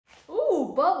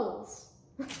Ooh, bubbles.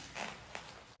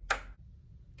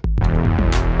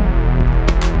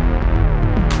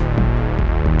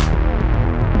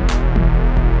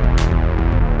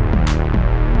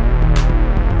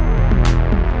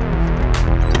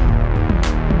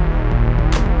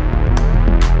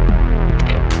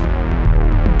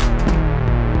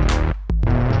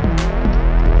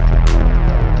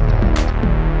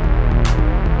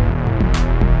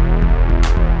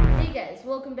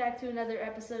 To another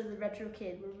episode of the Retro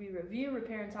Kid, where we review,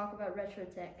 repair, and talk about retro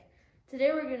tech.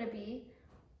 Today we're going to be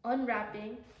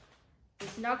unwrapping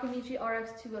this Nakamichi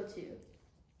RX-202.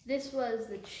 This was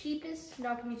the cheapest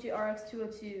Nakamichi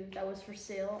RX-202 that was for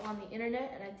sale on the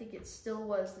internet, and I think it still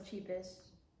was the cheapest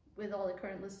with all the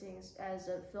current listings as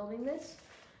of filming this.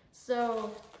 So,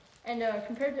 and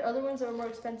compared to other ones that were more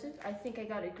expensive, I think I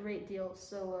got a great deal.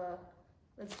 So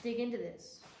let's dig into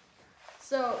this.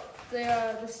 So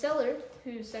the seller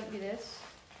who sent me this,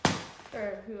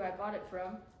 or who I bought it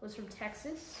from, was from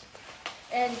Texas,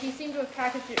 and he seemed to have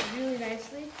packaged it really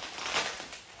nicely.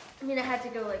 I mean, I had to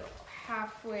go like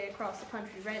halfway across the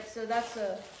country, right? So that's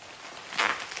a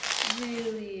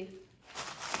really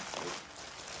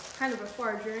kind of a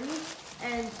far journey.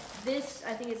 And this,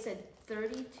 I think it said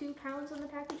 32 pounds on the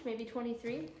package, maybe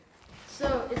 23.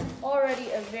 So it's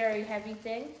already a very heavy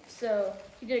thing. So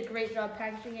he did a great job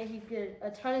packaging it. He did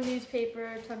a ton of newspaper,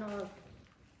 a ton of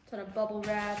bubble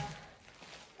wrap,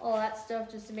 all that stuff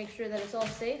just to make sure that it's all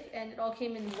safe. And it all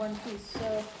came in one piece.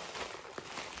 So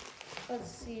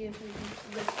let's see if we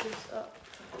can lift this up.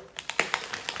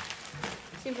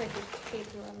 Seems like there's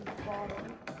paper on the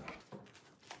bottom.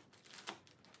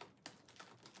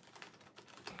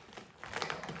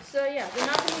 So yeah, the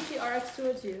Nakamichi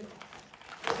RX-202.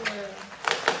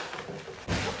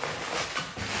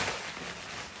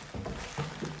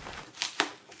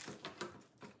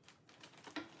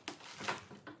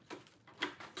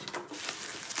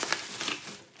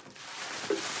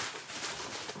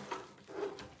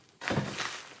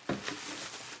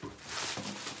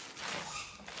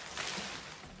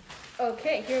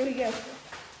 Okay, here we go.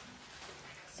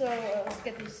 So let's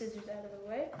get these scissors out of the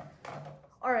way.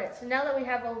 Alright, so now that we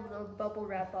have all the bubble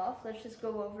wrap off, let's just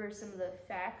go over some of the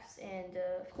facts and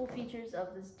cool features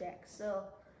of this deck. So,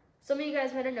 some of you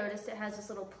guys might have noticed it has this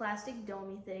little plastic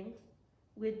domey thing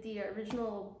with the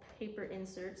original paper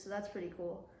insert, so that's pretty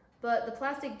cool. But the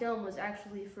plastic dome was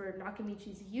actually for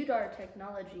Nakamichi's UDAR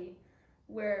technology,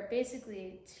 where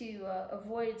basically to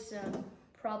avoid some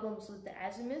problems with the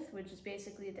azimuth, which is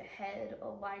basically the head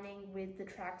aligning with the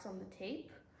tracks on the tape,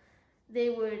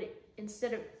 they would,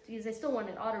 instead of, because they still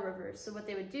wanted auto reverse, so what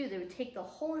they would do, they would take the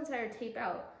whole entire tape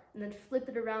out and then flip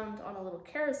it around on a little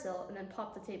carousel and then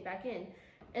pop the tape back in.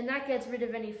 And that gets rid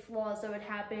of any flaws that would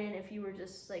happen if you were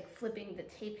just like flipping the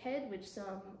tape head, which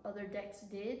some other decks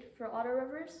did for auto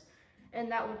reverse. And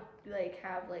that would like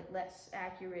have like less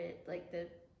accurate, like the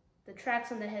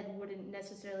tracks on the head wouldn't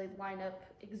necessarily line up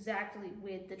exactly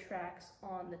with the tracks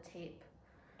on the tape.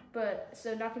 But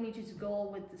so Nakamichi's goal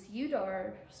with this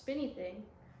UDAR spinny thing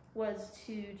was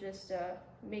to just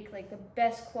make like the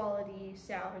best quality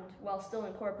sound while still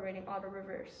incorporating auto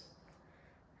reverse.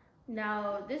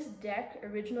 Now this deck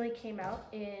originally came out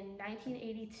in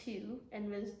 1982 and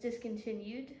was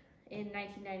discontinued in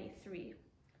 1993.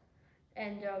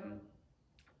 And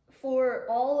for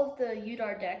all of the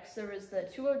UDAR decks, there was the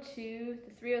 202,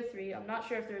 the 303. I'm not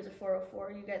sure if there was a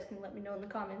 404. You guys can let me know in the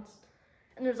comments.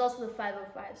 And there's also the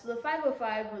 505. So the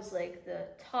 505 was like the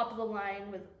top of the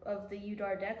line of the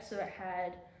UDAR deck. So it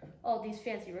had all these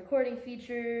fancy recording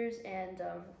features and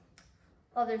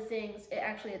other things. It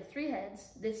actually had 3 heads.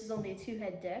 This is only a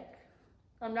 2-head deck.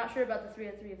 I'm not sure about the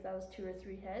 303 if that was 2 or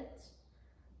 3 heads.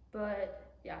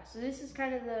 But yeah, so this is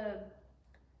kind of the,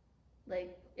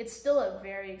 like, it's still a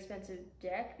very expensive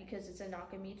deck because it's a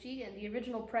Nakamichi, and the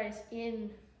original price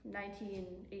in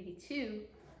 1982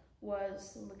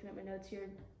 was, I'm looking at my notes here,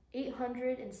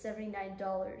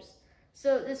 $879.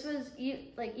 So this was,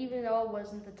 even though it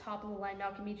wasn't the top of the line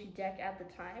Nakamichi deck at the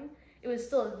time, it was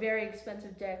still a very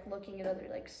expensive deck looking at other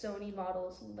like Sony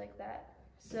models and like that.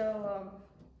 So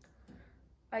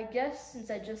I guess since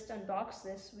I just unboxed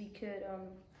this, we could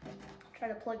try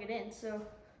to plug it in. So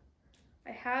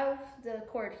I have the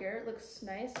cord here, it looks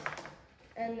nice.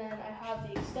 And then I have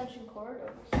the extension cord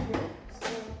over here. So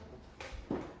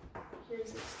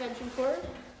here's the extension cord.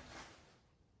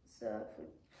 So if we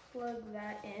plug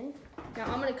that in. Now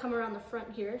I'm gonna come around the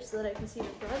front here so that I can see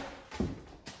the front.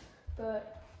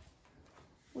 But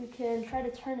we can try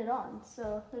to turn it on.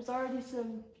 So there's already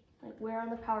some like wear on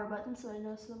the power button, so I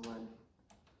know someone.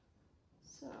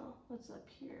 So what's up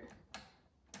here?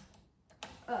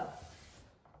 Oh.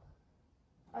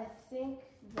 I think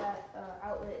that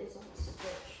outlet is on the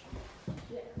switch.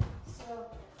 Yeah, so,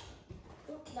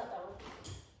 oops, not that one.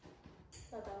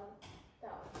 Not that one,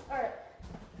 that one. All right,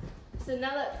 so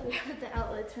now that we have the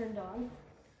outlet turned on,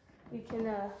 we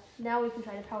can, now we can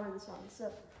try to power this on.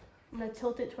 So I'm gonna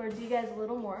tilt it towards you guys a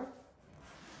little more.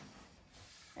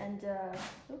 And,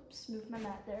 oops, move my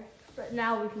mat there. But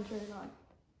now we can turn it on.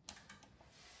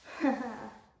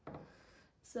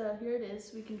 So here it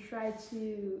is. We can try to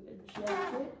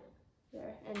eject it.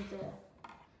 There, and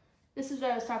this is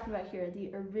what I was talking about here.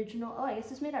 The original, oh, I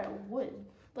guess it's made out of wood.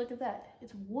 Look at that,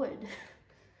 it's wood.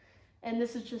 And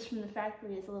this is just from the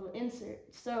factory, it's a little insert.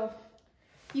 So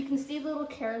you can see the little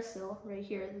carousel right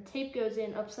here. The tape goes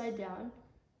in upside down.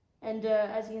 And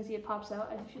as you can see, it pops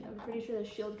out. I'm pretty sure the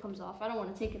shield comes off. I don't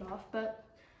want to take it off, but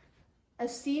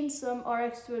I've seen some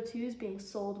RX-202s being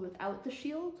sold without the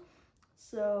shield.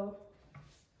 So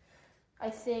I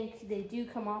think they do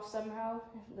come off somehow,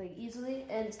 like easily.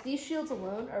 And these shields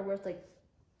alone are worth like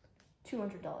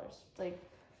 $200. Like,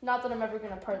 not that I'm ever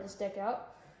gonna part this deck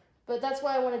out, but that's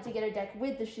why I wanted to get a deck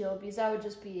with the shield, because that would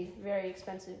just be very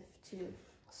expensive to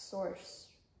source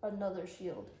another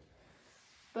shield.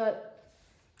 But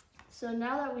so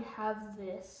now that we have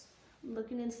this,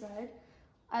 looking inside,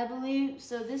 I believe,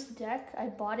 so this deck, I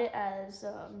bought it as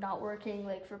not working,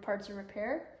 like for parts and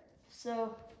repair.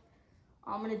 So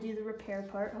I'm gonna do the repair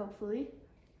part, hopefully.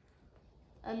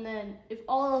 And then if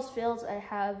all else fails, I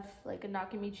have like a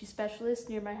Nakamichi specialist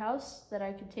near my house that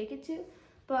I could take it to.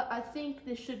 But I think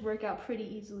this should work out pretty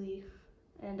easily.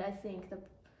 And I think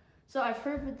so I've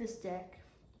heard with this deck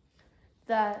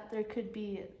that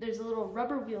there's a little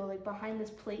rubber wheel like behind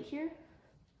this plate here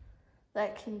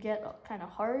that can get kind of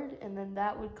hard, and then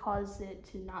that would cause it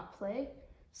to not play.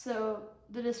 So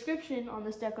the description on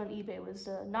this deck on eBay was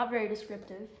not very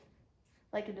descriptive,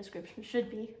 like a description should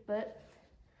be, but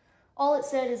all it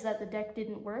said is that the deck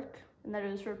didn't work and that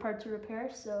it was for parts to repair.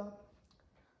 So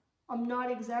I'm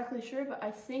not exactly sure, but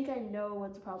I think I know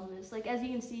what the problem is. Like, as you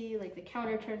can see, like the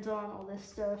counter turns on, all this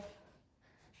stuff,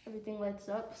 everything lights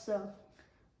up. So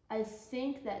I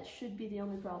think that should be the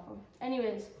only problem.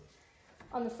 Anyways,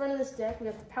 on the front of this deck, we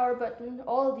have the power button.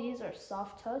 All of these are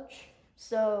soft touch.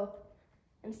 So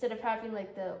instead of having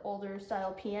like the older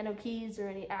style piano keys or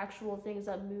any actual things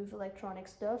that move electronic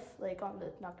stuff, like on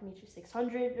the Nakamichi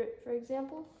 600, for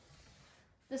example,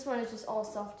 this one is just all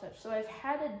soft touch. So I've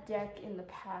had a deck in the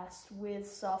past with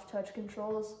soft touch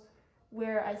controls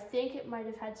where I think it might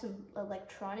have had some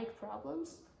electronic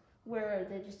problems where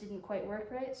they just didn't quite work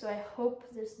right. So I hope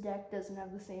this deck doesn't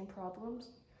have the same problems.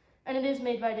 And it is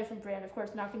made by a different brand. Of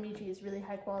course, Nakamichi is really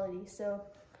high quality, so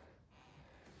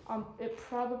it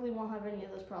probably won't have any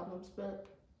of those problems, but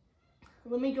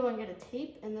let me go and get a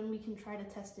tape and then we can try to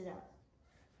test it out.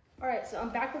 All right, so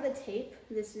I'm back with a tape.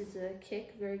 This is a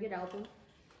Kick, very good album.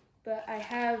 But I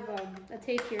have a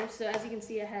tape here, so as you can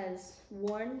see, it has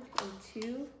 1 and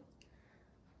 2.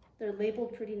 They're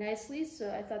labeled pretty nicely,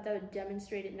 so I thought that would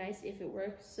demonstrate it nice if it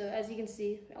works. So as you can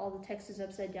see, all the text is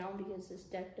upside down because this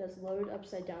deck does load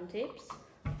upside down tapes.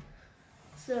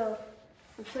 So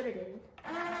we put it in.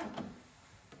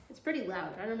 It's pretty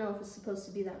loud. I don't know if it's supposed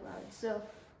to be that loud. So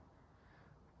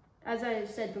as I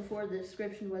said before, the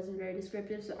description wasn't very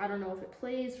descriptive, so I don't know if it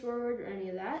plays forward or any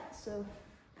of that. So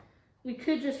we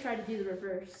could just try to do the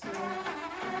reverse. So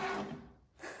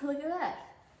look at that.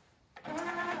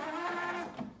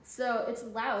 So it's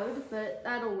loud, but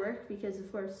that'll work because,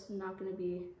 of course, I'm not gonna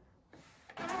be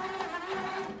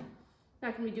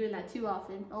doing that too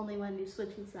often. Only when you're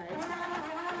switching sides.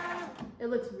 It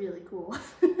looks really cool.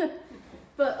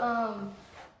 But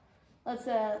let's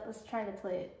try to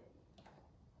play it.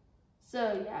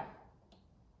 So yeah,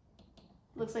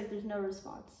 looks like there's no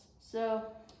response. So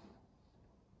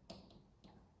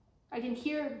I can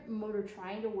hear motor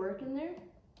trying to work in there,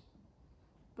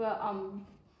 but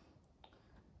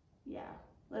yeah,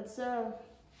 let's try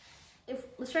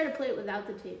to play it without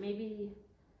the tape. Maybe,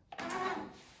 yeah,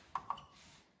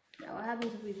 what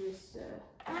happens if we just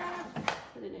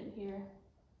put it in here?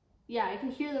 Yeah, I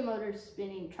can hear the motor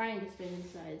spinning, trying to spin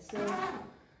inside. So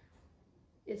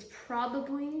it's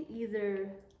probably either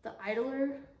the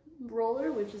idler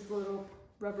roller, which is the little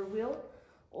rubber wheel,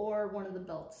 or one of the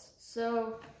belts.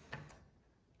 So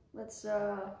let's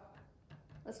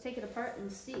take it apart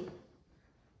and see.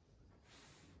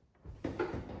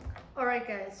 All right,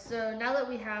 guys, so now that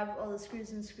we have all the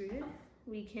screws unscrewed,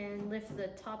 we can lift the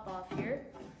top off here.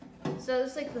 So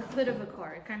it's like the hood of a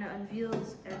car. It kind of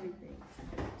unveils everything.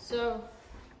 So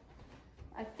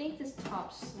I think this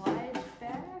top slides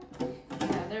back.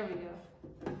 Yeah, there we go.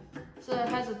 So it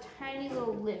has a tiny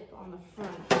little lip on the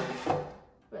front.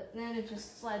 but then it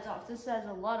just slides off. This has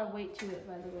a lot of weight to it,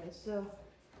 by the way, so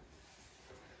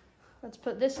let's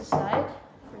put this aside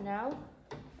for now,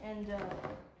 and let's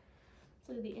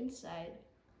look at the inside.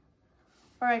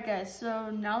 All right, guys, so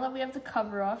now that we have the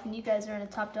cover off, and you guys are in a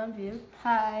top-down view,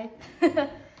 hi.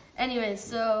 Anyways,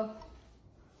 so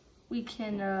we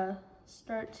can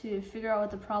start to figure out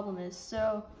what the problem is.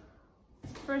 So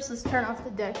first, let's turn off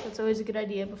the deck. That's always a good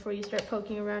idea before you start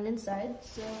poking around inside.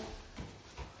 So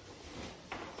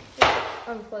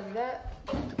unplug that,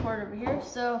 put the cord over here.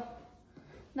 So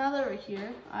now that we're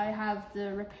here, I have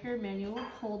the repair manual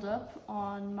pulled up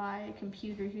on my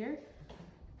computer here.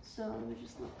 So let me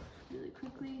just look really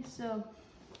quickly. So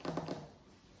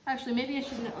actually, maybe I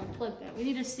shouldn't unplug that. We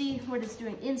need to see what it's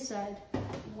doing inside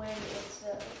when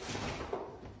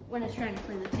it's trying to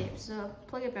play the tape. So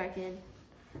plug it back in,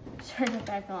 turn it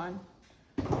back on.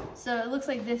 So it looks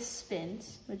like this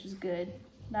spins, which is good.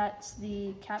 That's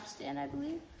the capstan, I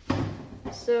believe.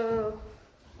 So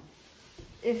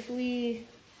if we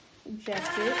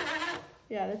eject it,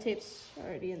 yeah, the tape's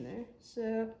already in there.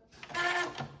 So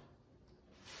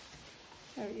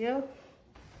there we go.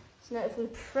 So now if we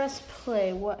press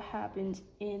play, what happens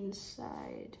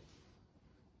inside?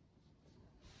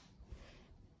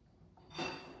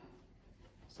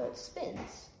 So it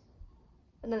spins,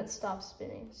 and then it stops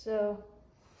spinning. So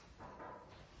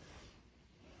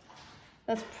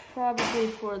that's probably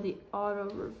for the auto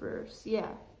reverse. Yeah.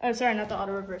 Oh, sorry, not the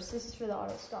auto reverse. This is for the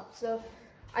auto stop. So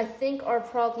I think our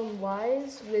problem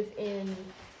lies within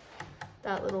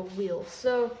that little wheel.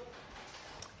 So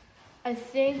I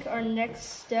think our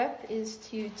next step is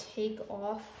to take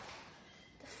off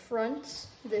the front,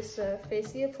 this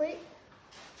fascia plate.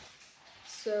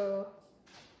 So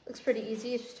looks pretty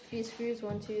easy. It's just a few screws,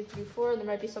 1, 2, 3, 4. There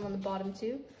might be some on the bottom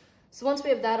too. So once we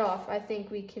have that off, I think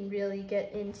we can really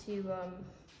get into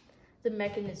the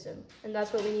mechanism, and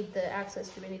that's what we need the access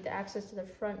to. We need the access to the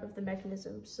front of the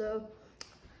mechanism. So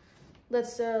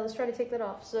let's try to take that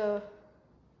off. So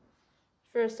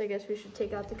first, I guess we should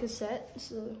take out the cassette.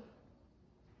 So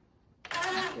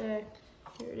okay,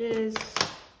 here it is.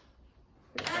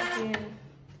 Put it back in.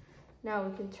 Now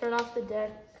we can turn off the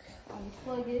deck,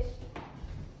 unplug it.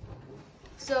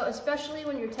 So especially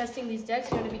when you're testing these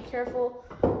decks, you have to be careful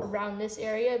around this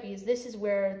area because this is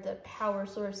where the power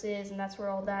source is, and that's where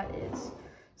all that is.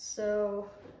 So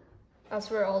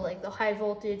that's where all like the high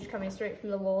voltage coming straight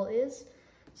from the wall is.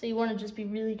 So you want to just be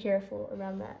really careful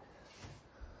around that.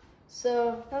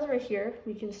 So now that we're here,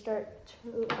 we can start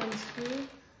to unscrew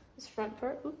this front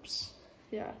part. Oops.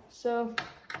 Yeah. So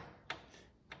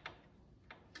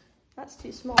that's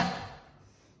too small.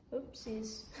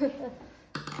 Oopsies.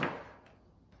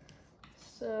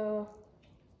 So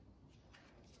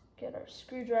get our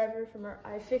screwdriver from our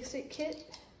iFixit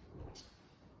kit.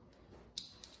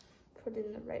 Put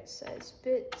in the right size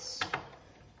bits.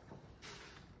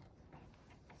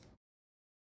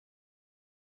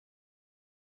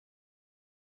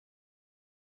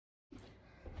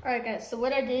 Alright guys, so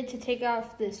what I did to take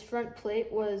off this front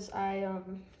plate was I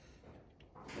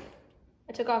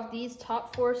took off these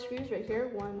top 4 screws right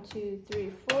here. 1, 2,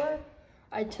 3, 4.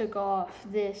 I took off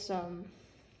this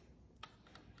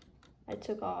I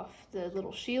took off the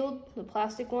little shield, the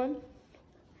plastic one,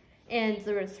 and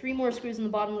there were 3 more screws in the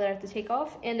bottom that I have to take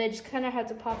off, and I just kind of had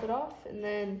to pop it off, and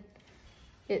then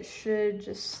it should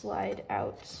just slide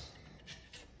out.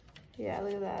 Yeah,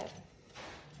 look at that.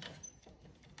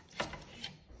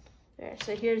 There,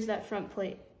 so here's that front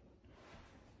plate.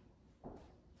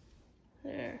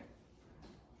 There.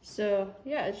 So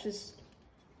yeah, it's just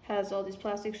has all these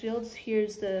plastic shields.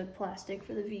 Here's the plastic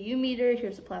for the VU meter,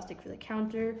 here's the plastic for the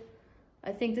counter.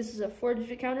 I think this is a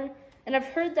 4-digit counter. And I've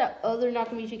heard that other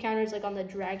Nakamichi counters, like on the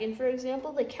Dragon, for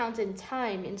example, they count in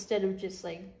time instead of just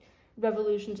like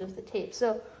revolutions of the tape.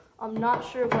 So I'm not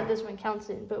sure what this one counts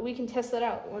in, but we can test that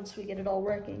out once we get it all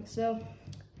working. So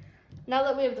now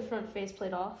that we have the front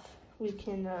faceplate off, we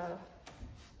can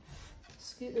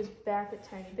scoot this back a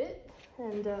tiny bit.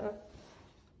 And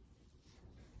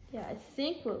yeah, I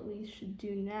think what we should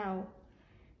do now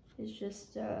is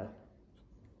just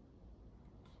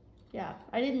yeah,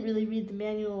 I didn't really read the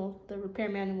manual, the repair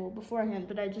manual beforehand,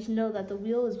 but I just know that the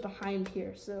wheel is behind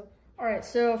here. So, all right,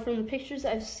 so from the pictures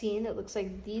I've seen, it looks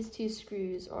like these 2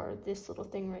 screws are this little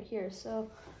thing right here. So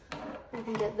we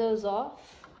can get those off.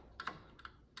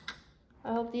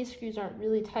 I hope these screws aren't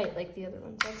really tight like the other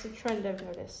ones. That's a trend I've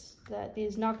noticed, that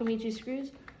these Nakamichi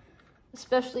screws,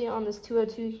 especially on this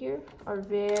 202 here, are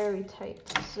very tight.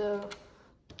 So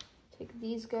take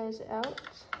these guys out.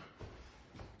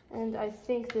 And I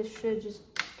think this should just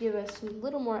give us a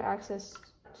little more access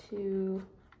to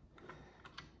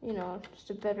you know, just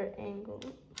a better angle.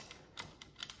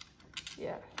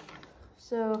 Yeah.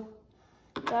 So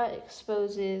that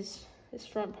exposes this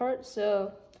front part.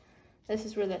 So this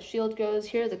is where that shield goes.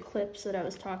 Here are the clips that I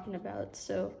was talking about.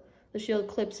 So the shield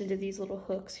clips into these little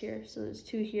hooks here. So there's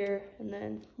 2 here and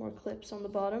then more clips on the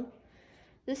bottom.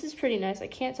 This is pretty nice. I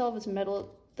can't tell if it's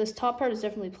metal. This top part is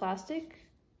definitely plastic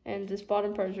and this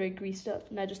bottom part is very greased up,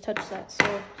 and I just touched that,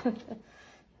 so.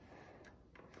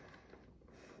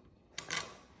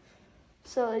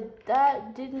 So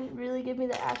that didn't really give me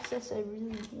the access I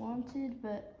really wanted,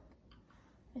 but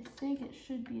I think it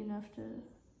should be enough to,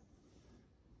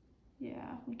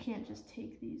 yeah, we can't just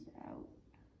take these out.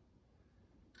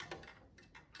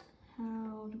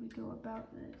 How do we go about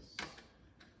this?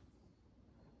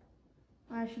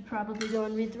 I should probably go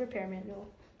and read the repair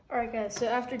manual. All right, guys, so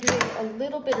after doing a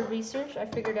little bit of research, I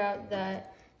figured out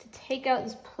that to take out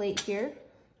this plate here,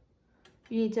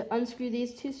 you need to unscrew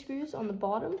these 2 screws on the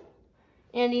bottom,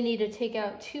 and you need to take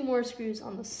out 2 more screws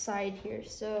on the side here.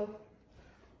 So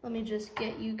let me just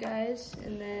get you guys,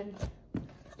 and then,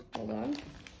 hold on,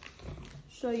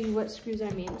 show you what screws I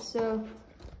mean. So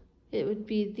it would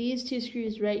be these 2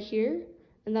 screws right here,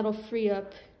 and that'll free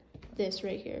up this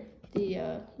right here,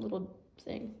 the little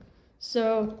thing.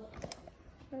 So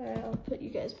I'll put you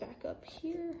guys back up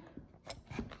here.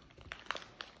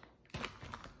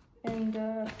 And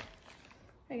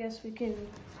I guess we can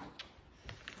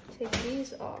take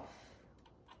these off.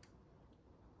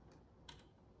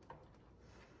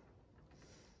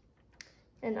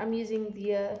 And I'm using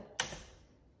the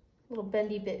little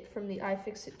bendy bit from the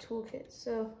iFixit toolkit.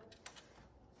 So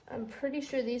I'm pretty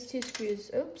sure these 2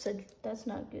 screws, oops, that's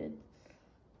not good.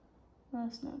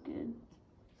 That's not good.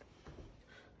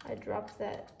 I dropped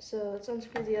that, so let's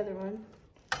unscrew the other one.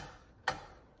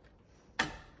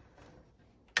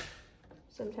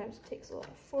 Sometimes it takes a lot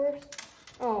of force.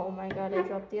 Oh my god, I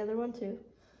dropped the other one too.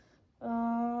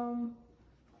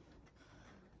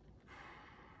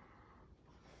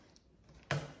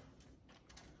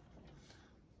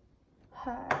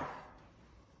 Hi.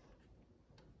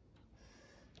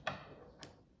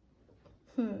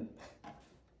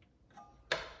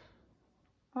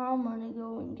 I'm gonna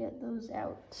go and get those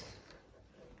out.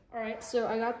 All right, so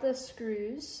I got the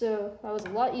screws, so that was a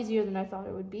lot easier than I thought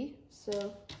it would be.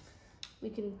 So we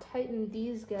can tighten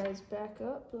these guys back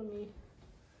up.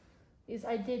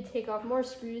 I did take off more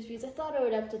screws because I thought I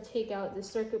would have to take out the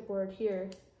circuit board here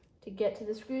to get to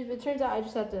the screws, but it turns out I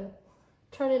just have to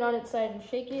turn it on its side and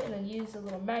shake it, and then use a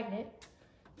little magnet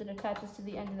that attaches to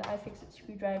the end of the iFixit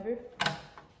screwdriver.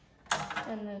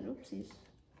 And then, oopsies.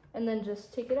 And then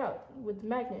just take it out with the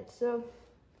magnet. So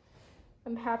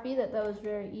I'm happy that that was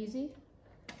very easy.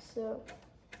 So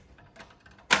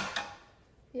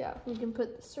yeah, we can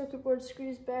put the circuit board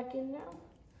screws back in now.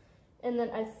 And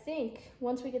then I think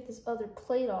once we get this other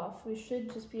plate off, we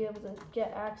should just be able to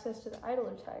get access to the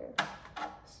idler tire.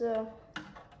 So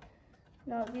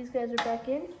now these guys are back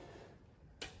in.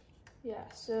 Yeah,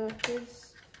 so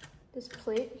here's this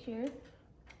plate here.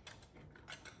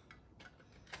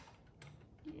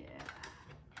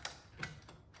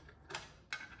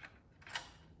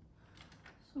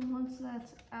 So once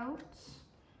that's out,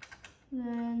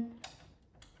 then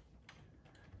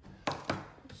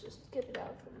let's just get it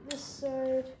out from this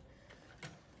side.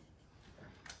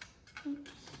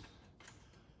 Oops.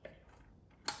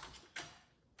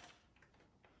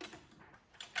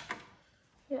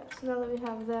 Yeah, so now that we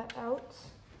have that out,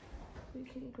 we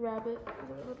can grab it with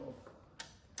our little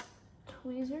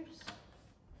tweezers.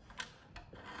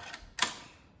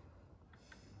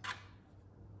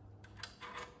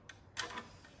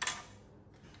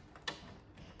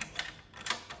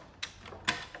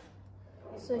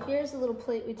 So here's the little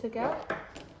plate we took out,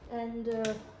 and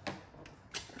it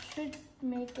should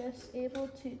make us able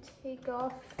to take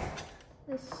off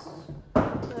this,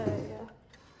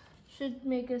 should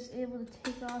make us able to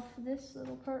take off this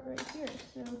little part right here.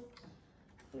 So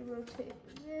we rotate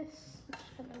this,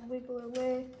 just kind of wiggle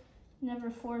away. Never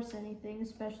force anything,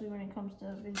 especially when it comes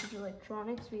to vintage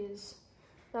electronics, because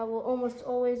that will almost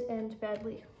always end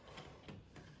badly.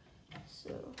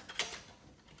 So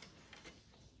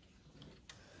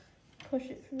push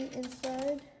it from the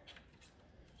inside.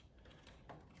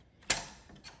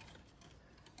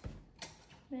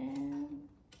 And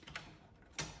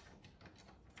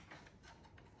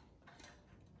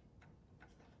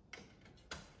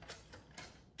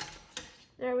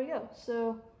there we go.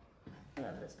 So we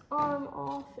have this arm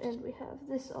off and we have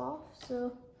this off.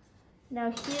 So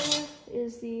now here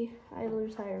is the idler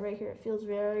tire right here. It feels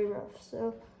very rough.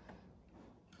 So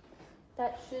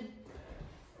that should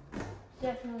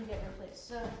definitely get replaced.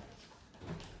 So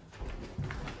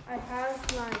I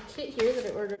have my kit here that I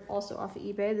ordered also off of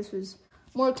eBay. This was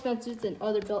more expensive than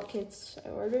other belt kits I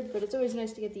ordered, but it's always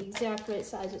nice to get the exact right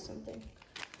size of something,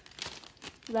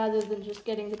 rather than just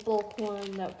getting the bulk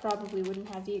one that probably wouldn't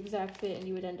have the exact fit and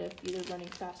you would end up either running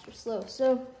fast or slow.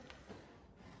 So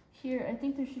here, I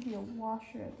think there should be a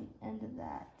washer at the end of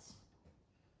that.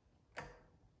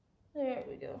 There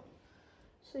we go.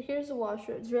 So here's the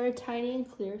washer. It's very tiny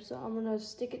and clear, so I'm gonna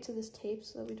stick it to this tape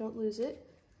so that we don't lose it.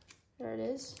 There it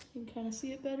is. You can kind of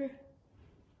see it better.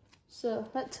 So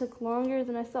that took longer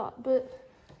than I thought, but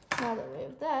now that we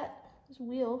have that, this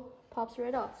wheel pops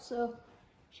right off. So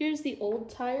here's the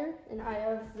old tire, and I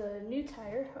have the new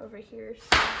tire over here.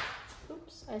 So,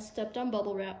 oops, I stepped on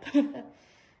bubble wrap.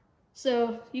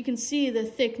 So you can see the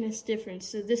thickness difference.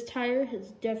 So this tire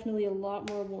is definitely a lot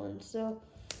more worn. So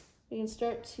we can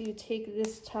start to take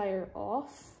this tire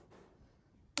off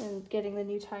and getting the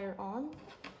new tire on.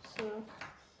 So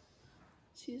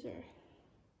these are.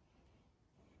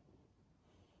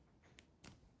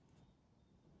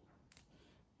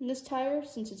 And this tire,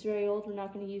 since it's very old, we're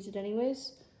not going to use it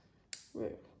anyways.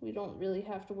 We don't really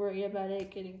have to worry about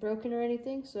it getting broken or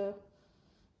anything, so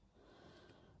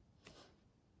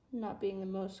I'm not being the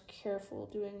most careful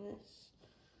doing this.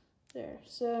 There,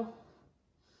 so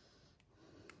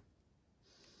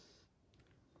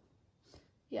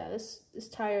yeah, this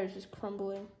tire is just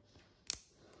crumbling.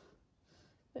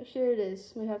 But here it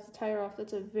is. We have the tire off.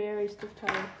 That's a very stiff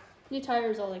tire. New tire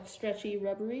is all like stretchy,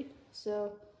 rubbery,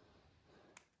 so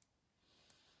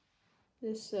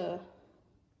this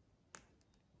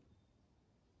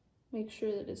make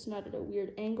sure that it's not at a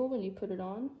weird angle when you put it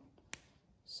on.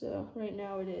 So right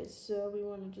now it is. So we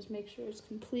want to just make sure it's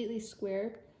completely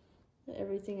square, that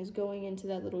everything is going into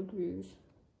that little groove.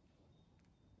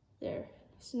 There.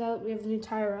 So now that we have the new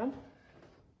tire on,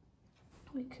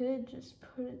 we could just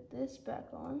put this back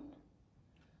on.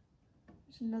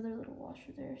 There's another little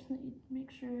washer there so that you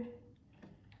make sure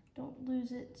don't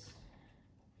lose it.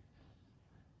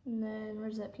 And then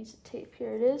where's that piece of tape?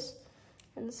 Here it is.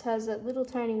 And this has that little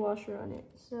tiny washer on it.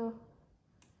 So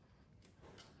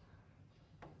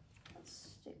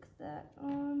let's stick that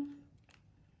on.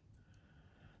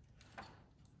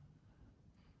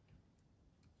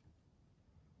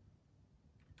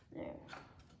 There.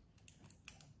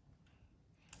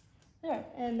 There,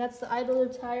 and that's the idler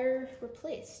tire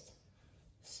replaced.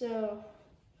 So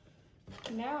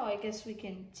now I guess we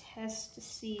can test to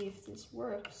see if this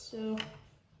works. So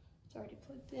it's already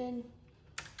plugged in.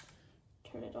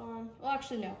 Turn it on. Well,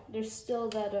 actually no. There's still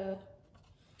that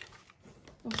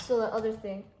other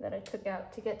thing that I took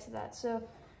out to get to that. So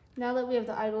now that we have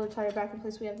the idler tire back in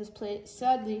place, we have this plate.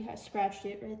 Sadly, I scratched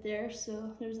it right there.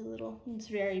 So there's a little. It's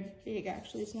very big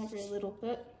actually. It's not very little,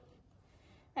 but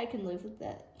I can live with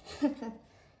that.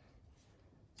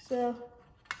 So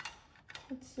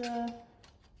let's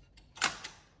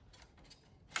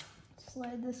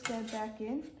slide this guy back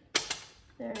in.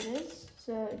 There it is.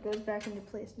 So it goes back into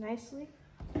place nicely.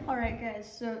 All right,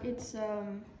 guys. So it's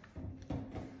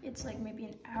like maybe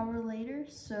an hour later.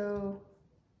 So,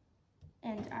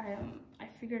 and I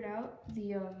figured out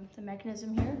the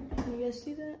mechanism here. Can you guys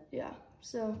see that? Yeah.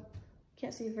 So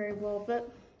can't see it very well, but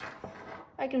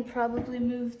I can probably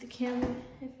move the camera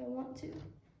if I want to.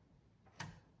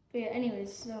 But yeah,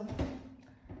 anyways, so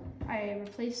I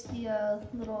replaced the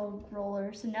little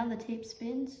roller. So now the tape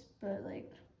spins, but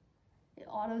like it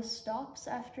auto stops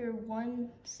after 1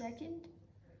 second.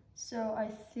 So I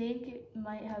think it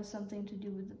might have something to do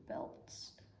with the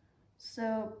belts.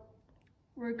 So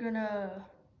we're gonna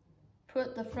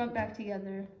put the front back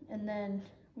together and then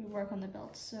we work on the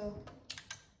belts. So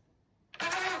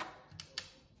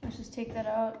let's just take that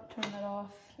out, turn that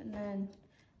off, and then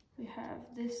we have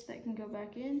this that can go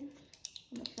back in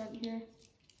the front here.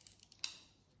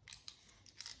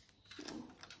 So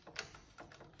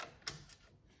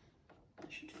that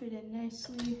should fit in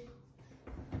nicely.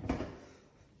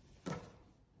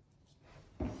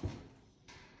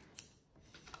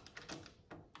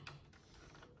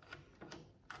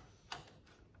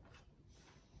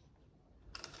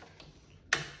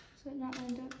 Is that not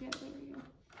lined up yet? There we go.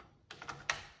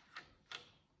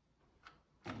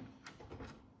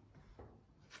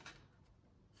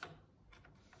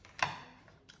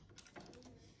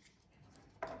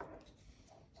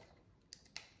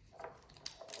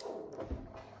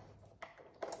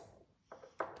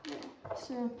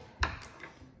 So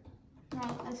now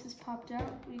that this is popped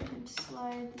out, we can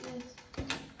slide this.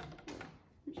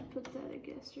 Just put that, I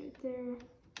guess, right there.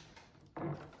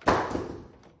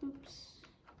 Oops.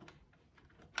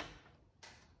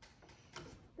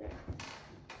 There.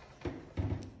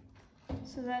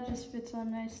 So that just fits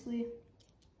on nicely.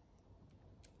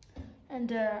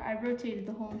 And I rotated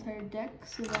the whole entire deck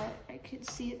so that I could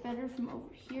see it better from over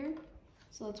here.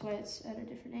 So that's why it's at a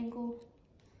different angle.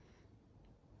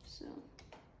 So.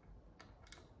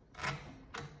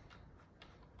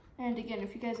 And again,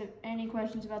 if you guys have any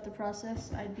questions about the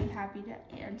process, I'd be happy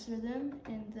to answer them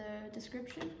in the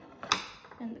description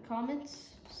and the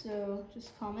comments. So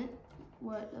just comment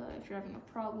what if you're having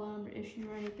a problem or issue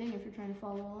or anything, if you're trying to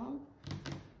follow along.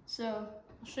 So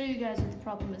I'll show you guys what the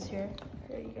problem is here.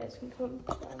 Okay, you guys can come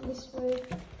down this way.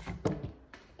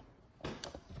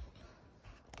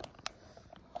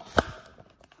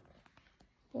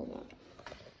 Hold on.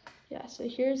 Yeah, so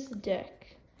here's the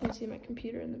deck. You can see my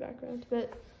computer in the background,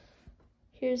 but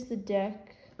here's the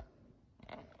deck.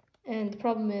 And the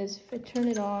problem is, if I turn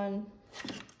it on,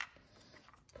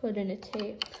 put in a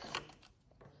tape,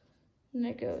 and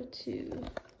I go to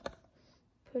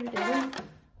put it in,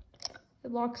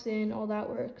 it locks in, all that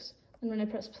works. And when I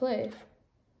press play,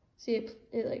 see it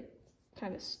like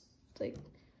kind of like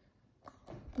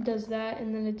does that,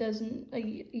 and then it doesn't, like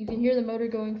you can hear the motor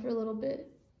going for a little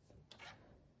bit,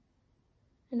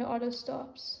 and it auto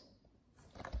stops.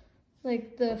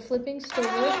 Like the flipping still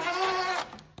works.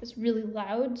 It's really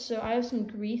loud, so I have some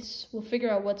grease. We'll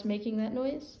figure out what's making that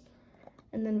noise,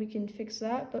 and then we can fix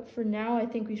that. But for now, I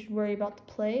think we should worry about the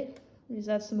play, because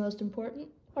that's the most important.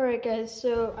 All right, guys,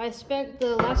 so I spent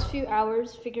the last few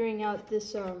hours figuring out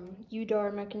this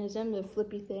UDAR mechanism, the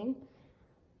flippy thing.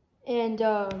 And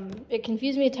it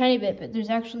confused me a tiny bit, but there's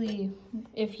actually,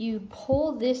 if you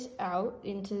pull this out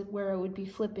into where it would be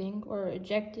flipping or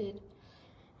ejected,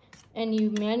 and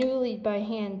you manually by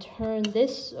hand turn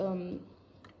this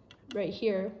right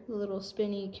here, the little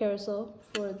spinny carousel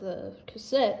for the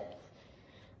cassette,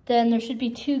 then there should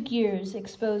be 2 gears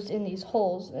exposed in these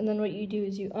holes. And then what you do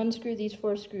is you unscrew these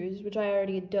 4 screws, which I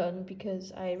already had done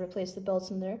because I replaced the belts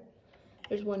in there.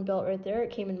 There's 1 belt right there. It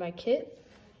came in my kit.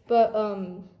 But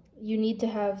you need to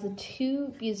have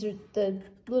the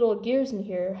little gears in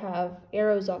here have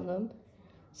arrows on them.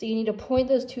 So you need to point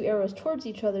those 2 arrows towards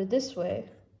each other this way.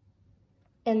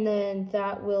 And then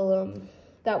that will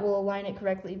align it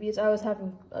correctly, because I was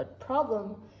having a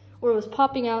problem where it was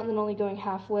popping out and then only going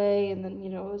halfway, and then, you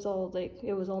know, it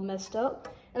was all messed up.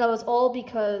 And that was all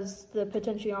because the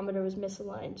potentiometer was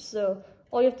misaligned. So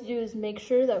all you have to do is make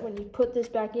sure that when you put this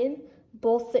back in,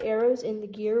 both the arrows in the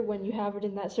gear, when you have it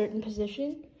in that certain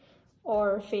position,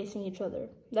 are facing each other.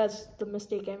 That's the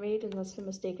mistake I made, and that's the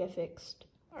mistake I fixed.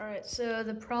 All right, so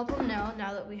the problem now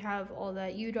that we have all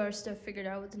that UDAR stuff figured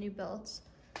out with the new belts,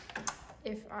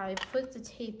 if I put the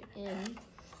tape in,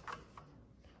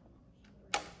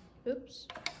 oops,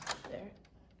 there.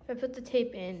 If I put the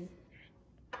tape in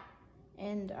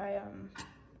and I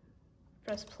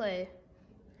press play,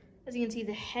 as you can see,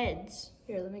 the heads,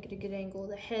 here, let me get a good angle,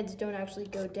 the heads don't actually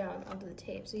go down onto the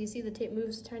tape. So you see the tape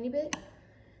moves a tiny bit,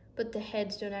 but the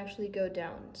heads don't actually go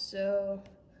down. So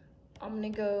I'm gonna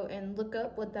go and look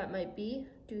up what that might be,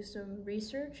 do some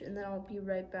research, and then I'll be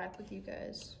right back with you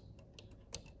guys.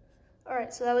 All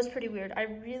right, so that was pretty weird. I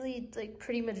really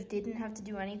pretty much didn't have to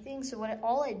do anything. So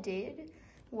all I did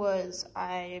was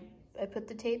I put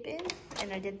the tape in,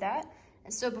 and I did that.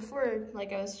 And so before,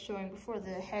 like I was showing before,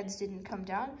 the heads didn't come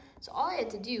down. So all I had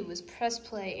to do was press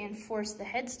play and force the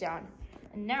heads down.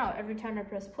 And now every time I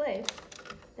press play,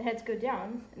 the heads go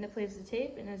down and it plays the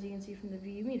tape. And as you can see from the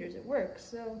VU meters, it works.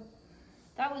 So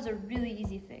that was a really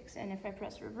easy fix. And if I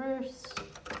press reverse,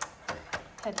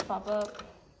 heads pop up,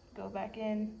 go back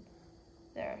in,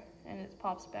 there, and it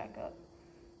pops back up.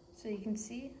 So you can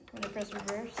see when I press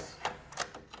reverse,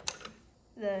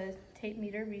 the tape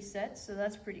meter resets, so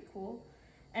that's pretty cool.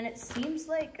 And it seems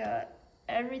like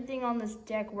everything on this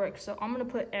deck works. So I'm gonna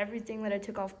put everything that I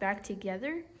took off back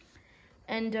together,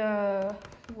 and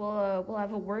we'll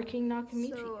have a working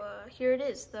Nakamichi. So here it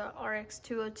is, the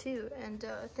RX-202, and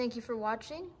thank you for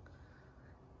watching.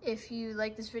 If you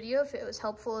like this video, if it was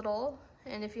helpful at all,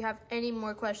 and if you have any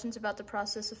more questions about the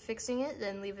process of fixing it,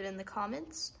 then leave it in the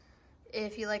comments.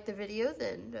 If you like the video,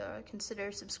 then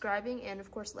consider subscribing, and of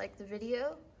course like the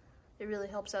video. It really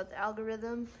helps out the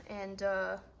algorithm. And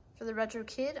for the Retro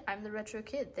Kid, I'm the Retro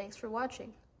Kid. Thanks for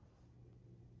watching.